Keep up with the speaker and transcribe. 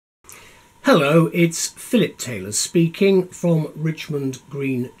Hello, it's Philip Taylor speaking from Richmond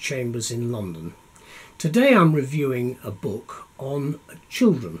Green Chambers in London. Today I'm reviewing a book on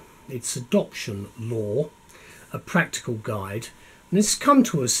children. It's Adoption Law, a practical guide. And this has come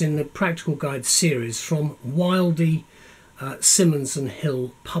to us in the Practical Guide series from Wildy, Simmonds and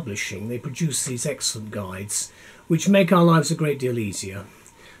Hill Publishing. They produce these excellent guides which make our lives a great deal easier.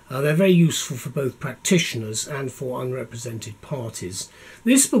 They're very useful for both practitioners and for unrepresented parties.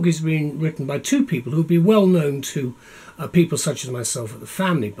 This book is being written by two people who will be well known to people such as myself at the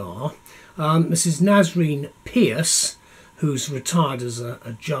family bar. This is Nasreen Pearce, who's retired as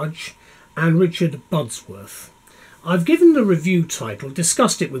a judge, and Richard Budworth. I've given the review title,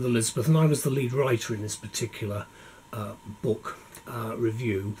 discussed it with Elizabeth, and I was the lead writer in this particular book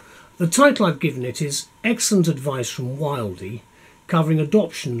review. The title I've given it is Excellent Advice from Wildy, covering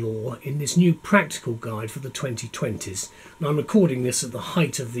adoption law in this new practical guide for the 2020s. And I'm recording this at the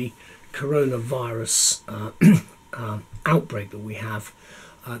height of the coronavirus outbreak that we have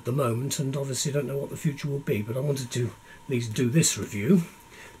at the moment, and obviously don't know what the future will be, but I wanted to at least do this review.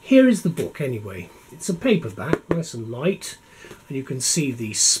 Here is the book anyway. It's a paperback, nice and light, and you can see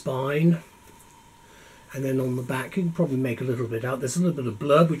the spine, and then on the back you can probably make a little bit out. There's a little bit of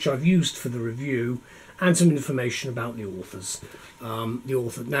blurb which I've used for the review, and some information about the authors. The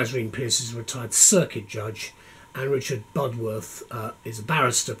author, Nasreen Pearce, is a retired circuit judge, and Richard Budworth is a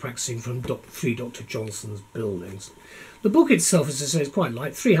barrister practicing from 3 Dr. Johnson's buildings. The book itself, as I say, is quite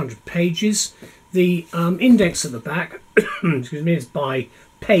light, 300 pages. The index at the back excuse me, is by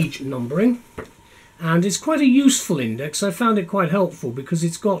page numbering, and it's quite a useful index. I found it quite helpful because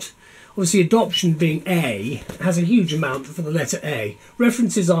it's got, obviously adoption being A, has a huge amount for the letter A.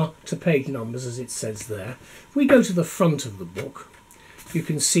 References are to page numbers, as it says there. If we go to the front of the book, you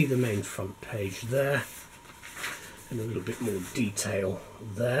can see the main front page there, and a little bit more detail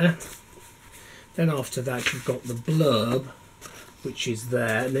there. Then after that you've got the blurb, which is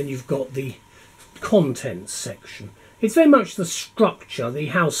there, and then you've got the contents section. It's very much the structure, the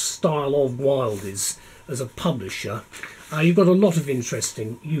house style of Wildy's as a publisher. You've got a lot of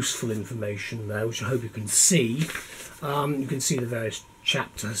interesting, useful information there, which I hope you can see. You can see the various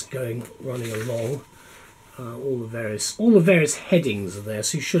chapters running along. All the various headings are there,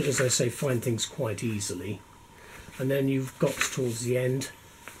 so you should, as I say, find things quite easily. And then you've got towards the end,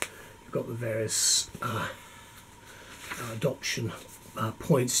 you've got the various adoption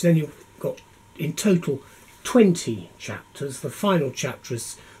points. Then you've got in total 20 chapters. The final chapter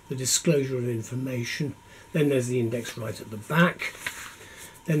is the disclosure of information. Then there's the index right at the back.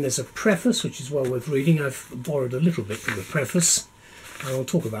 Then there's a preface, which is well worth reading. I've borrowed a little bit from the preface, and I'll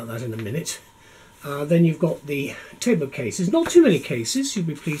talk about that in a minute. Then you've got the table of cases. Not too many cases, you'll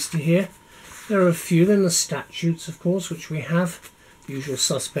be pleased to hear. There are a few. Then the statutes, of course, which we have. The usual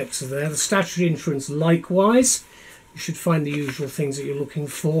suspects are there. The statutory inference likewise. You should find the usual things that you're looking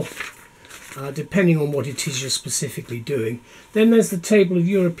for, depending on what it is you're specifically doing. Then there's the table of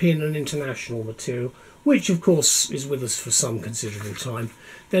European and international material, which of course is with us for some considerable time.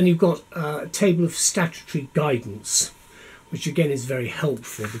 Then you've got a table of statutory guidance, which again is very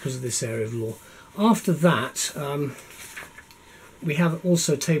helpful because of this area of law. After that, we have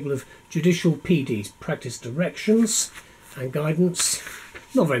also a table of judicial PDs, practice directions and guidance.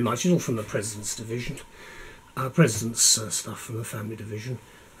 Not very much, it's all from the President's Division, stuff from the Family Division.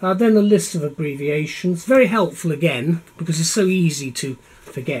 Then the list of abbreviations, very helpful again because it's so easy to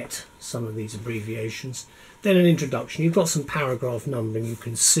forget some of these abbreviations. Then an introduction. You've got some paragraph numbering you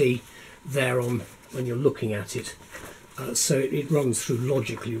can see there on when you're looking at it. So it runs through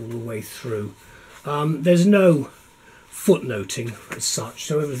logically all the way through. There's no footnoting as such,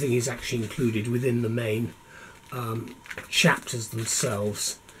 so everything is actually included within the main chapters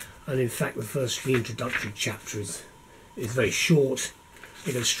themselves. And in fact the introductory chapter is very short.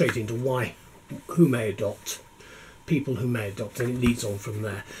 It goes straight into who may adopt, people who may adopt, and it leads on from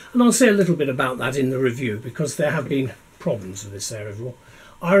there. And I'll say a little bit about that in the review because there have been problems with this area of law.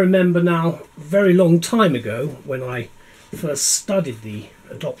 I remember now, a very long time ago, when I first studied the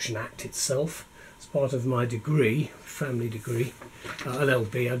Adoption Act itself as part of my degree, family degree,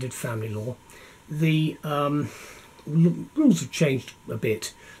 LLB, I did family law. The rules have changed a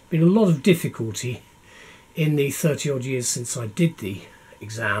bit. Been a lot of difficulty in the 30 odd years since I did the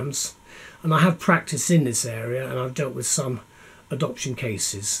exams, and I have practice in this area, and I've dealt with some adoption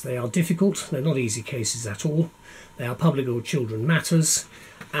cases. They are difficult, they're not easy cases at all. They are public or children matters,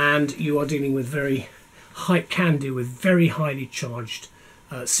 and you are dealing with very highly charged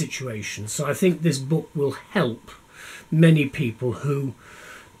situations. So I think this book will help many people who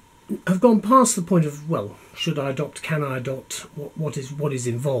have gone past the point of, well, should I adopt, can I adopt, what is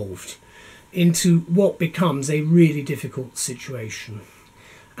involved. into what becomes a really difficult situation.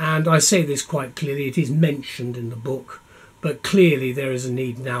 And I say this quite clearly, it is mentioned in the book, but clearly there is a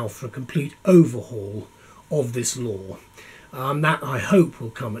need now for a complete overhaul of this law. That I hope will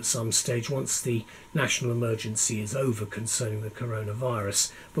come at some stage once the national emergency is over concerning the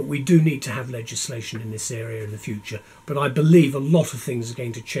coronavirus. But we do need to have legislation in this area in the future. But I believe a lot of things are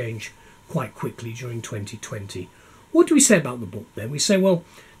going to change quite quickly during 2020. What do we say about the book then? We say, well,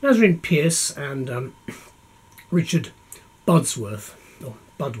 Nasreen Pearce and Richard Budworth,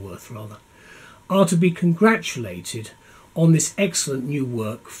 are to be congratulated on this excellent new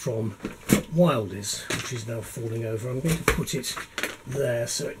work from Wildy's, which is now falling over. I'm going to put it there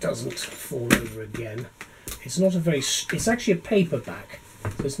so it doesn't fall over again. It's not a very, it's actually a paperback,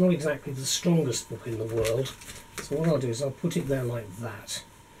 so it's not exactly the strongest book in the world. So what I'll do is I'll put it there like that,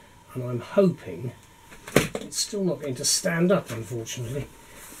 and I'm hoping it's still not going to stand up, unfortunately.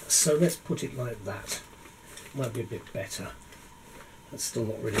 So let's put it like that. Might be a bit better. That's still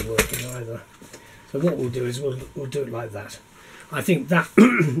not really working either. So what we'll do is we'll do it like that. I think that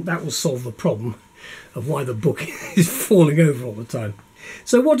that will solve the problem of why the book is falling over all the time.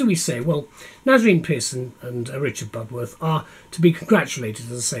 So what do we say? Well, Nasreen Pearce and Richard Budworth are to be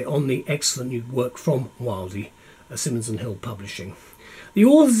congratulated, as I say, on the excellent new work from Wildy, Simmonds and Hill Publishing. The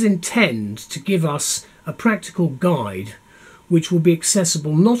authors intend to give us a practical guide which will be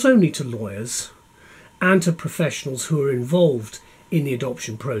accessible not only to lawyers and to professionals who are involved in the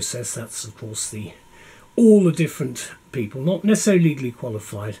adoption process. That's of course all the different people, not necessarily legally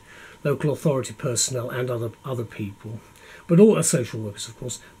qualified, local authority personnel and other people, but all social workers of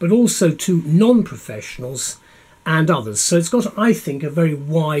course, but also to non-professionals and others. So it's got, I think, a very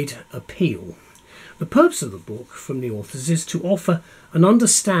wide appeal. The purpose of the book from the authors is to offer an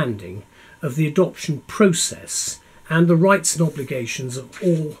understanding of the adoption process and the rights and obligations of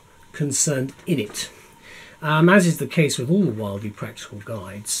all concerned in it. As is the case with all the Wildy practical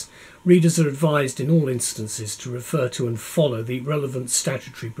guides, readers are advised in all instances to refer to and follow the relevant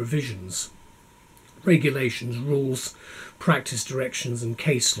statutory provisions, regulations, rules, practice directions and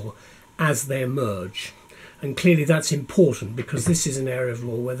case law as they emerge. And clearly that's important because this is an area of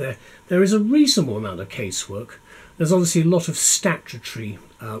law where there is a reasonable amount of casework. There's obviously a lot of statutory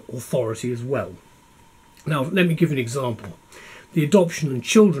authority as well. Now let me give you an example. The Adoption and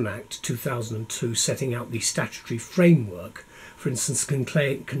Children Act 2002, setting out the statutory framework, for instance,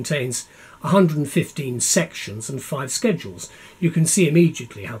 contains 115 sections and 5 schedules. You can see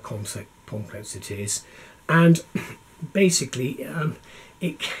immediately how complex it is, and basically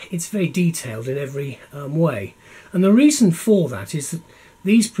it's very detailed in every way. And the reason for that is that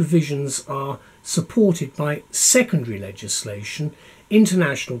these provisions are supported by secondary legislation,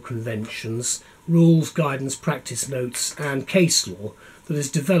 international conventions, rules, guidance, practice notes and case law that has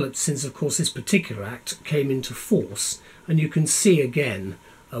developed since, of course, this particular act came into force. And you can see again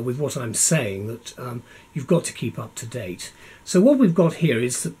with what I'm saying that you've got to keep up to date. So what we've got here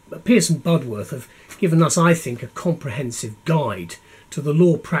is that Pearce and Budworth have given us, I think, a comprehensive guide to the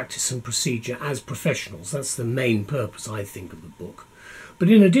law, practice and procedure as professionals. That's the main purpose, I think, of the book. But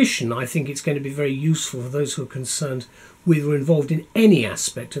in addition, I think it's going to be very useful for those who are concerned with or involved in any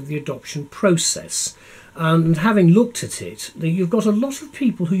aspect of the adoption process. And having looked at it, you've got a lot of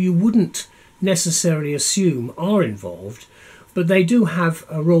people who you wouldn't necessarily assume are involved, but they do have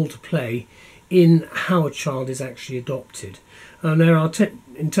a role to play in how a child is actually adopted. And there are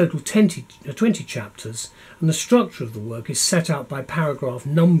in total 20 chapters, and the structure of the work is set out by paragraph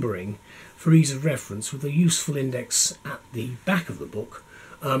numbering for ease of reference, with a useful index at the back of the book,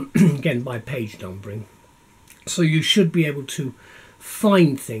 again by page numbering. So you should be able to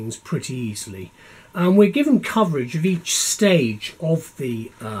find things pretty easily. We're given coverage of each stage of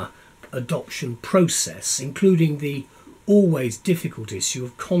the adoption process, including the always difficult issue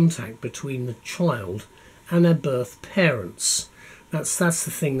of contact between the child and their birth parents. That's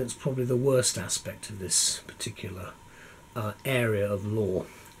the thing that's probably the worst aspect of this particular area of law.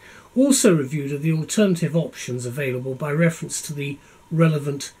 Also reviewed are the alternative options available by reference to the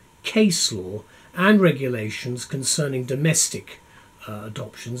relevant case law and regulations concerning domestic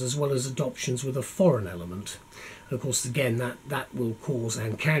adoptions, as well as adoptions with a foreign element. And of course, again, that will cause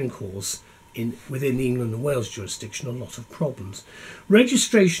and can cause within the England and Wales jurisdiction a lot of problems.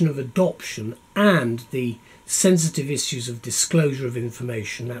 Registration of adoption and the sensitive issues of disclosure of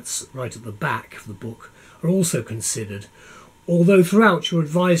information, that's right at the back of the book, are also considered, although throughout you're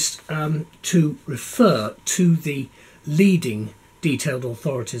advised to refer to the leading detailed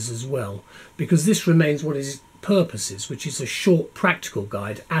authorities as well, because this remains what its purpose is, which is a short practical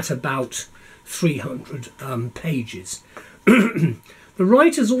guide at about 300 pages. The The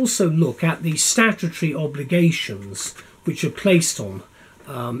writers also look at the statutory obligations which are placed on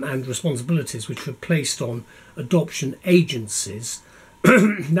and responsibilities which are placed on adoption agencies.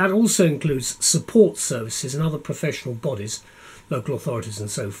 That also includes support services and other professional bodies, local authorities and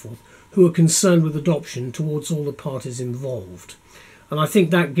so forth, who are concerned with adoption towards all the parties involved. And I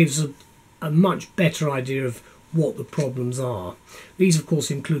think that gives a much better idea of what the problems are. These of course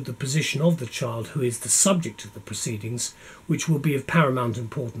include the position of the child who is the subject of the proceedings, which will be of paramount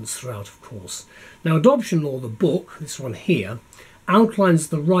importance throughout, of course. Now, Adoption Law, the book, this one here, outlines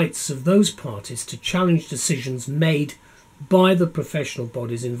the rights of those parties to challenge decisions made by the professional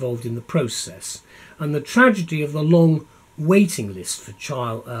bodies involved in the process. And the tragedy of the long waiting list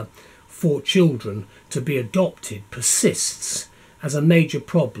for children to be adopted persists as a major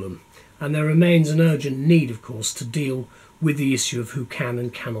problem, and there remains an urgent need, of course, to deal with the issue of who can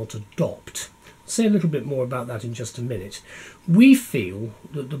and cannot adopt. I'll say a little bit more about that in just a minute. We feel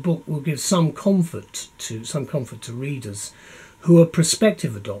that the book will give some comfort to readers who are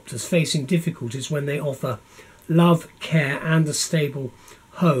prospective adopters facing difficulties when they offer love, care and a stable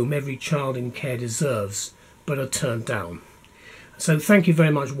home every child in care deserves, but are turned down. So thank you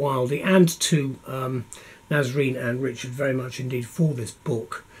very much, Wildy, and to Nasreen and Richard very much indeed for this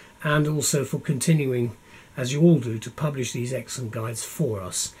book, and also for continuing, as you all do, to publish these excellent guides for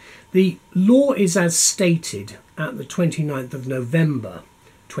us. The law is as stated at the 29th of November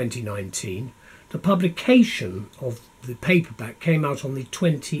 2019. The publication of the paperback came out on the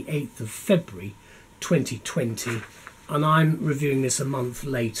 28th of February 2020, and I'm reviewing this a month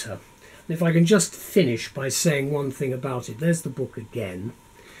later. And if I can just finish by saying one thing about it, there's the book again,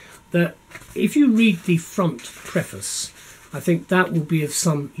 that if you read the front preface, I think that will be of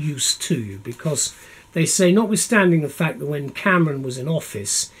some use to you, because they say, notwithstanding the fact that when Cameron was in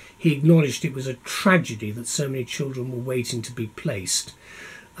office, he acknowledged it was a tragedy that so many children were waiting to be placed.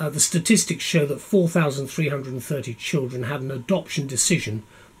 The statistics show that 4,330 children had an adoption decision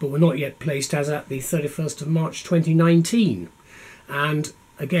but were not yet placed as at the 31st of March 2019. And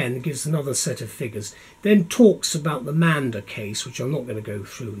again, it gives another set of figures. Then talks about the Manda case, which I'm not going to go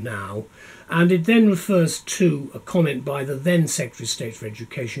through now. And it then refers to a comment by the then Secretary of State for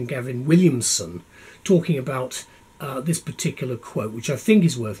Education, Gavin Williamson, talking about this particular quote, which I think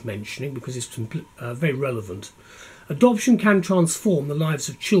is worth mentioning because it's very relevant. Adoption can transform the lives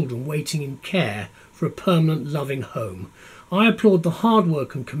of children waiting in care for a permanent, loving home. I applaud the hard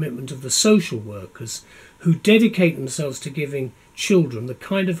work and commitment of the social workers who dedicate themselves to giving children the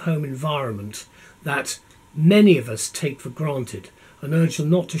kind of home environment that many of us take for granted, and urge them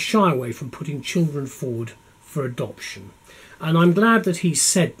not to shy away from putting children forward for adoption. And I'm glad that he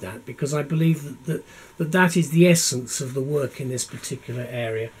said that, because I believe that is the essence of the work in this particular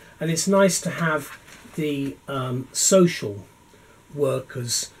area. And it's nice to have the social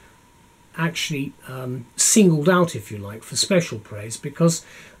workers actually singled out, if you like, for special praise, because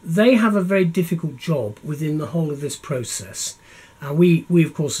they have a very difficult job within the whole of this process. We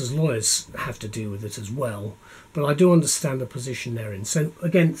of course as lawyers have to deal with it as well, but I do understand the position they're in. So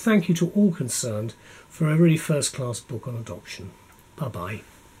again, thank you to all concerned for a really first-class book on adoption. Bye-bye.